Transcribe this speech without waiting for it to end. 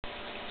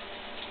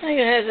Hi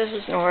guys, this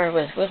is Nora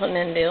with Willing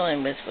and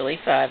Dealing with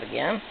Willie 5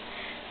 again.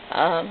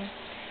 I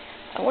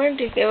wanted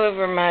to go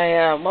over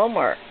my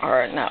Walmart,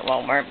 or not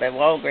Walmart, but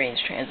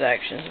Walgreens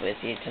transactions with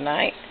you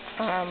tonight.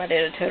 I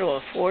did a total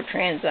of 4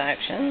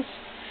 transactions.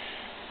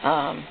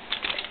 I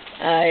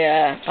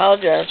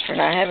apologize for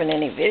not having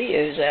any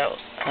videos out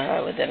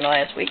within the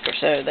last week or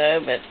so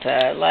though, but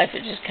life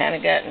has just kind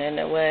of gotten in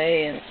the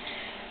way and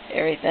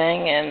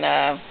everything,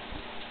 and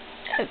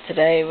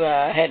today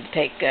I had to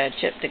take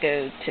Chip to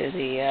go to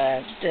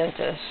the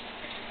dentist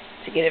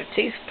to get a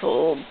tooth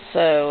pulled,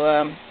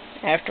 so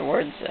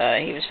afterwards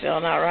he was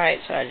feeling alright,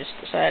 so I just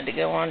decided to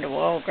go on to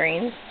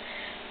Walgreens.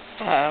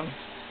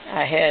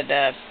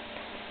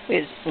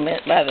 We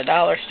went by the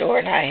dollar store,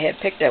 and I had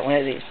picked up one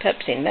of these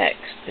Pepsi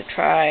Next to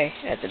try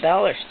at the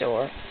dollar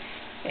store,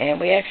 and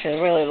we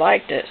actually really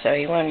liked it, so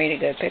he wanted me to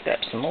go pick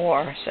up some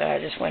more, so I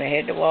just went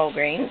ahead to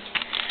Walgreens.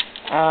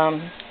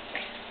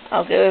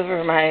 I'll go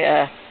over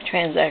my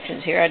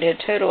transactions here. I did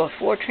a total of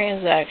 4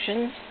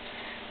 transactions.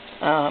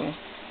 I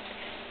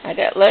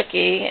got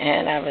lucky,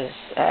 and I was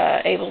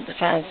able to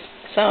find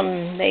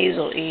some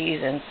nasal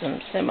ease and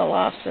some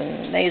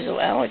Similocin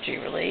nasal allergy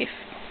relief.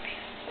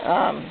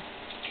 I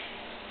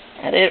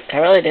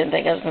really didn't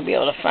think I was going to be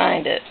able to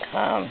find it.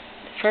 The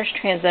first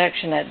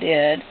transaction I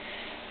did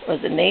was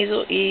the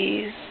nasal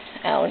ease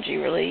allergy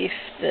relief,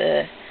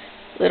 the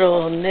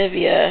little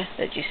Nivea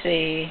that you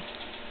see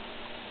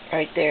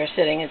right there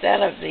sitting. It's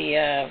out of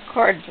the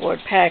cardboard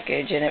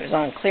package, and it was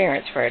on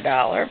clearance for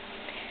 $1.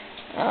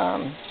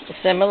 The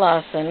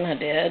Similocin I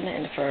did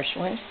in the first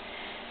one,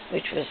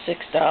 which was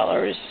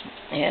 $6,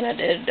 and I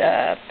did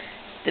the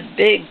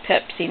big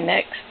Pepsi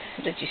Next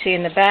that you see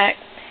in the back.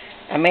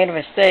 I made a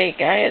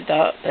mistake. I had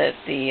thought that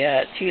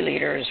the 2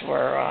 liters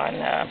were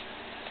on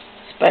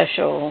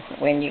special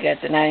when you got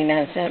the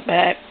 99-cent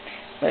pack,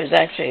 but it was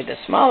actually the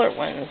smaller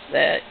ones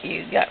that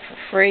you got for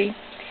free.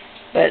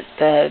 But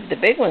the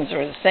big ones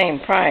were the same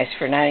price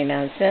for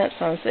 99 cents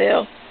on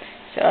sale.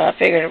 So I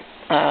figured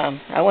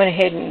I went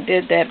ahead and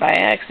did that by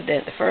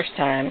accident the first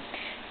time,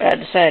 but I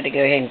decided to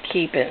go ahead and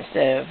keep it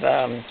instead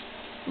of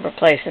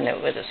replacing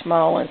it with a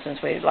small one,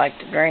 since we like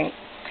to drink.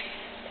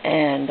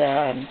 And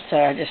so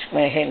I just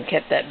went ahead and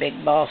kept that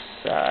Big Boss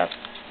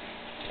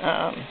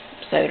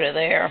soda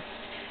there.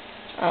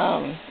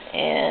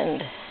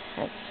 And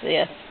let's see,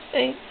 I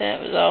think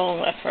that was all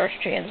my first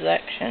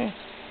transaction.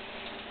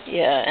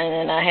 Yeah, and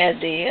then I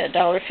had the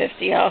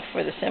 $1.50 off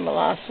for the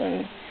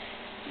Similocin,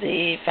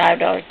 the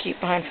 $5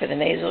 coupon for the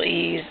nasal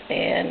ease,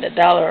 and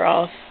 $1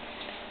 off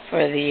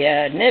for the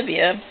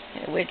Nivea,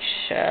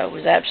 which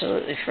was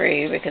absolutely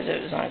free because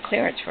it was on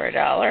clearance for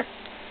 $1.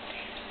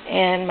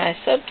 And my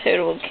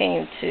subtotal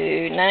came to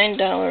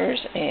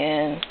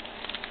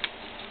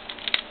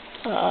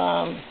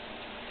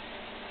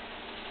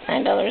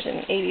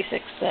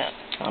 $9.86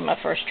 on my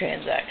first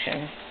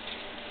transaction.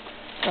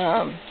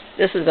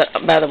 This is,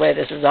 by the way,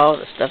 this is all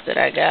the stuff that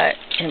I got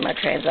in my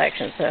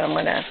transaction, so I'm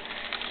gonna,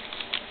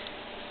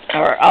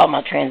 or all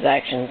my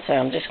transactions, so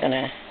I'm just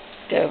gonna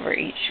go over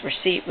each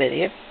receipt with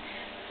you.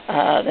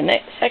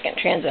 The second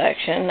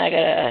transaction, I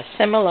got a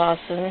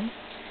Similocin.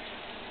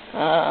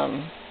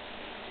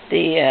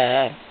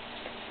 The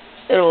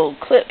little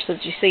clips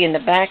that you see in the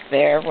back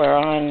there were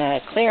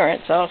on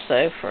clearance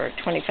also for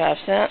 25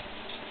 cents.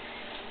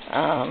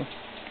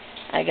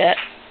 I got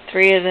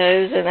 3 of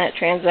those in that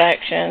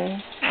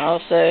transaction.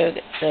 Also,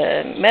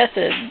 the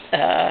Method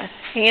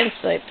hand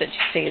soap that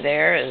you see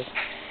there is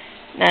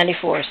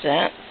 94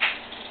 cents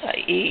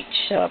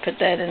each, so I put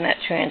that in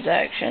that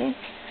transaction.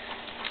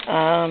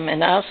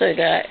 And I also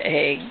got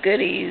a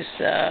Goodies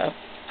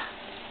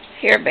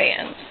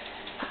hairband.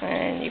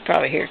 And you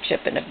probably hear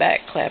Chip in the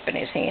back clapping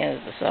his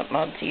hands to something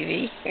on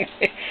TV.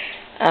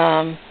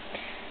 I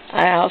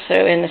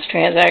also, in this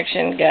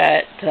transaction,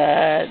 got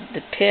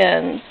the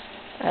pens,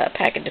 a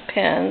packet of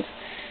pens,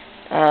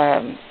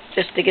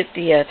 just to get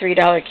the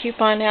 $3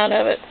 coupon out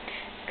of it,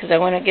 because I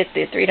want to get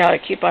the $3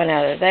 coupon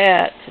out of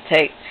that to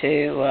take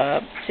to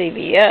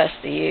CVS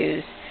to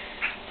use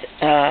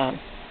on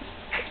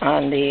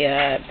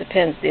the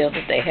pens deal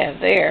that they have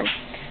there.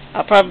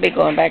 I'll probably be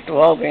going back to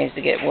Walgreens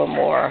to get one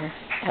more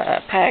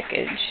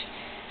package.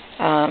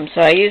 So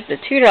I used the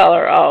 $2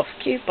 off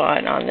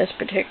coupon on this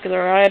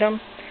particular item,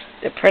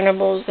 the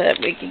printables that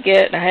we could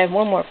get. I have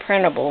one more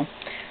printable,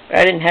 but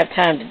I didn't have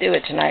time to do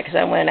it tonight because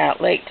I went out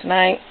late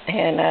tonight,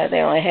 and I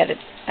only had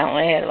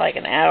like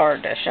an hour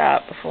to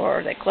shop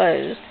before they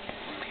closed.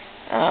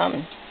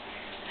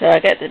 So I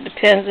got the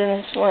Depends in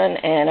this one,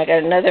 and I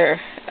got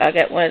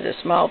one of the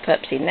small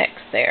Pepsi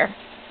Next there.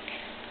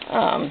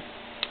 I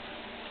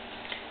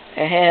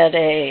had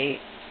a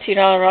 $2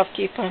 off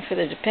coupon for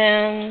the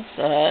Depends.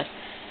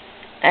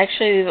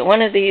 Actually,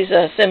 one of these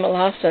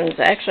Similocins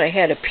actually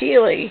had a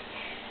Peely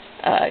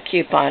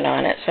coupon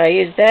on it, so I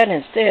used that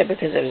instead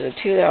because it was a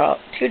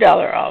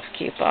 $2 off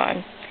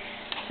coupon.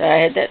 So I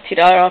had that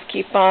 $2 off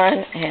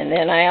coupon, and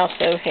then I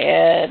also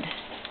had,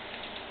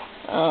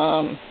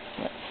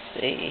 let's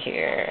see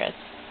here.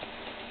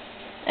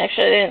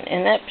 Actually,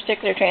 in that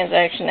particular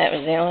transaction, that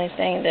was the only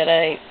thing that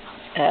I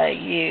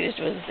used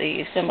was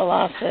the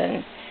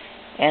Symbolawson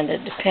and the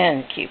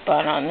Depend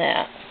coupon on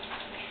that.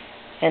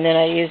 And then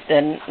I used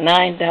the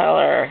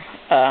 $9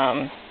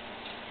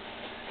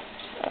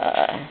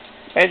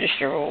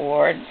 register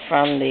reward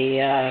from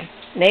the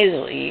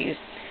nasal ease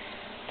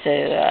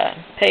to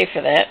pay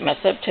for that. My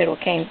subtotal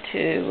came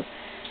to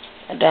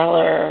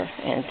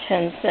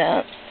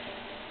 $1.10,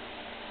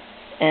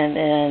 and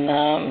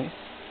then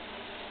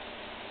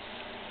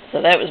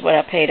so that was what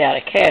I paid out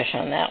of cash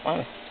on that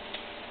one.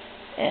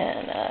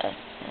 And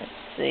let's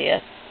see,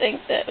 I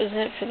think that was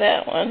it for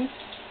that one.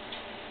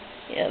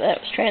 Yeah,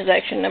 that was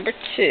transaction number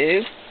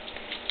 2.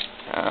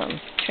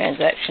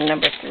 Transaction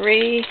number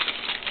 3.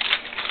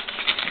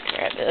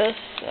 Grab this.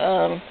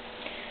 I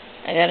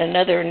got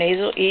another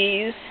nasal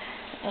ease,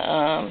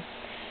 and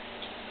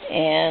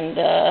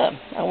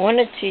I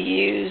wanted to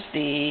use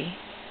the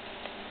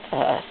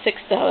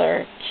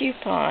 $6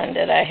 coupon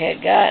that I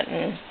had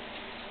gotten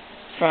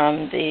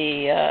from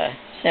the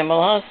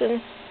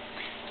Symbolawson,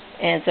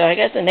 and so I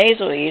got the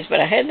nasal ease,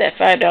 but I had that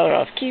 $5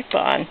 off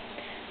coupon,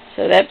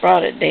 so that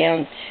brought it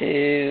down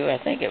to, I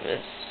think it was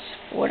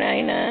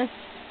 $4.99.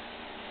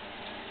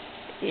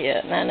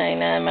 Yeah,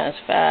 $9.99 minus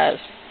 5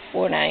 is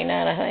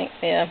 $4.99, I think.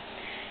 Yeah,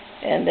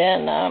 and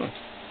then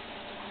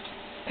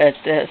at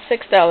the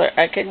 $6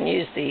 I couldn't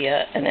use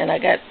the and then I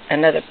got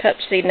another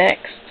Pepsi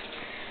next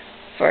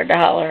for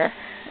 $1,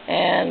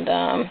 and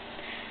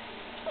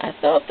I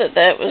thought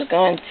that was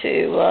going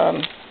to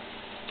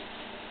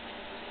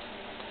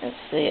let's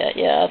see,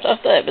 yeah, I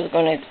thought that was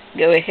going to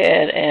go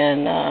ahead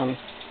and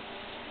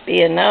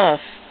be enough,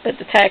 but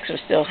the tax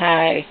was still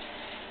higher,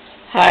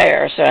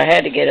 so I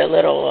had to get a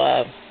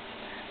little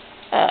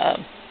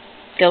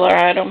filler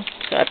item.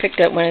 So I picked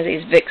up one of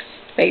these Vicks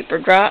vapor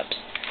drops.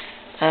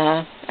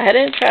 I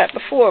didn't try it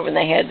before when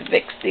they had the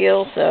Vicks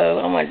deal, so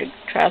I wanted to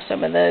try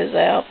some of those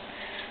out.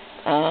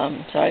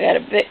 So I got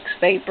a Vicks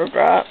vapor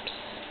drops.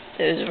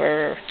 Those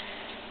were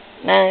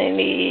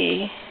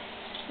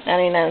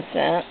 99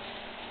 cents.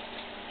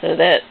 So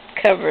that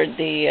covered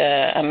the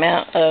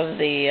amount of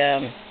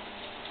the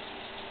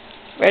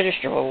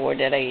register reward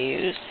that I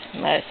used.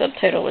 My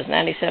subtotal was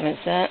 97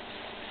 cents.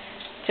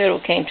 Total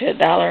came to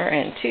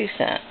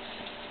 $1.02.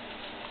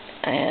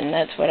 And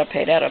that's what I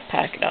paid out of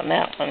pocket on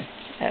that one.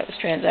 That was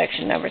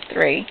transaction number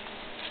 3.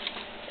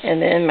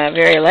 And then my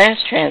very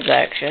last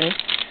transaction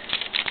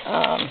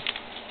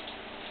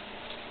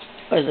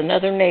was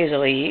another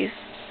nasal ease.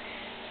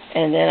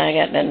 And then I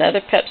got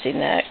another Pepsi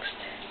next.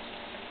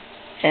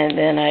 And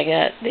then I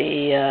got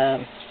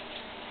the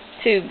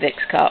 2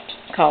 Vicks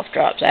cough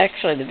drops.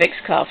 Actually, the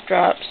Vicks cough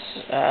drops,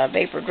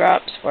 vapor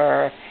drops,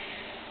 were,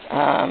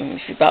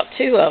 if you bought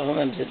 2 of them,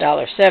 it was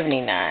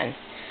 $1.79.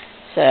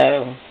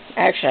 So,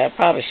 actually, I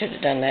probably should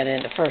have done that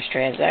in the first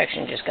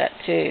transaction, just got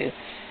 2,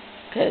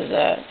 because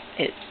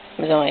it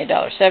was only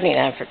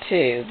 $1.79 for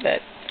 2,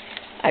 but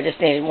I just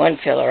needed 1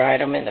 filler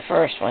item in the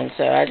first one,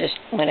 so I just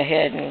went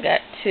ahead and got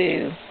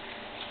 2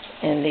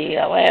 in the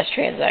last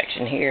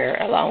transaction here,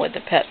 along with the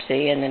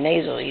Pepsi and the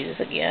nasal ease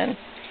again.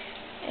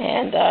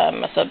 And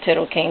my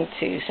subtotal came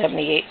to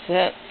 78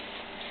 cents,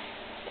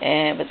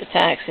 and with the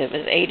tax it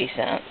was 80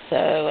 cents,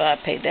 so I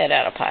paid that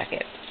out of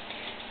pocket.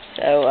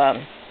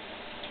 So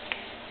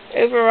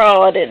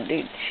overall I didn't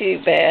do too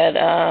bad.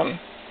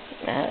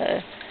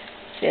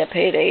 See, I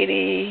paid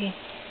 80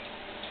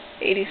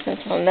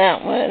 cents on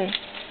that one.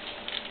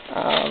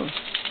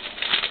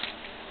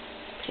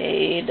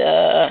 Paid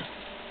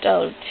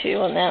 $1.02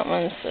 on that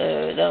one, so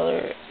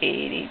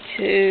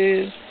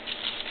 $1.82,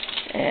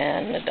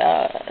 and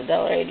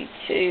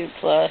 $1.82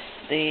 plus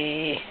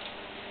the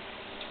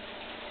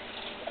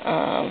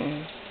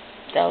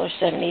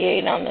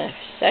 $1.78 on the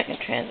second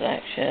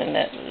transaction.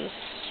 That was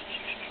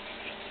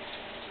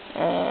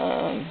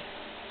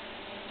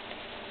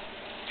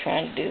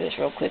trying to do this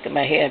real quick in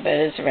my head, but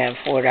it's around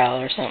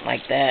 $4, something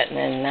like that, and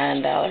then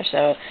 $9.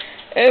 So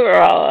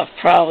overall, I've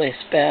probably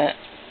spent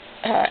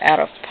out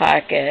of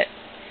pocket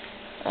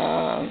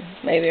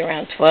maybe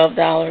around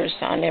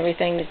 $12 on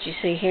everything that you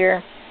see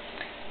here.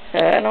 So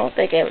I don't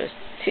think it was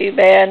too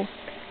bad.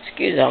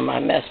 Excuse all my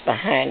mess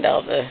behind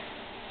all the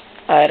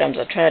items.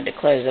 I tried to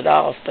close it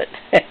off, but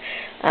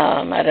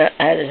I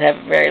just have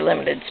a very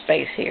limited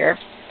space here.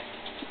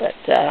 But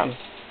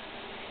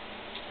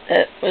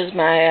that was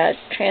my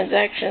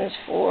transactions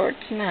for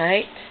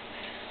tonight.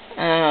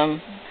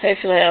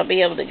 Hopefully I'll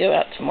be able to go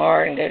out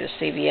tomorrow and go to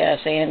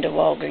CVS and to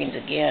Walgreens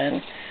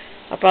again.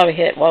 I'll probably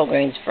hit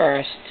Walgreens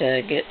first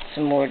to get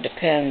some more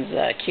Depends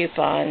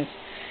coupons,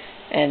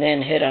 and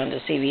then hit on to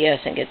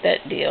CVS and get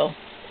that deal,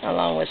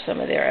 along with some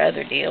of their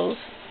other deals.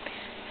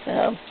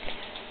 So,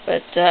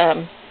 but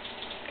I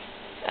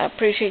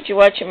appreciate you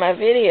watching my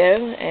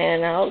video,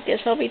 and I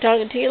guess I'll be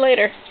talking to you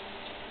later.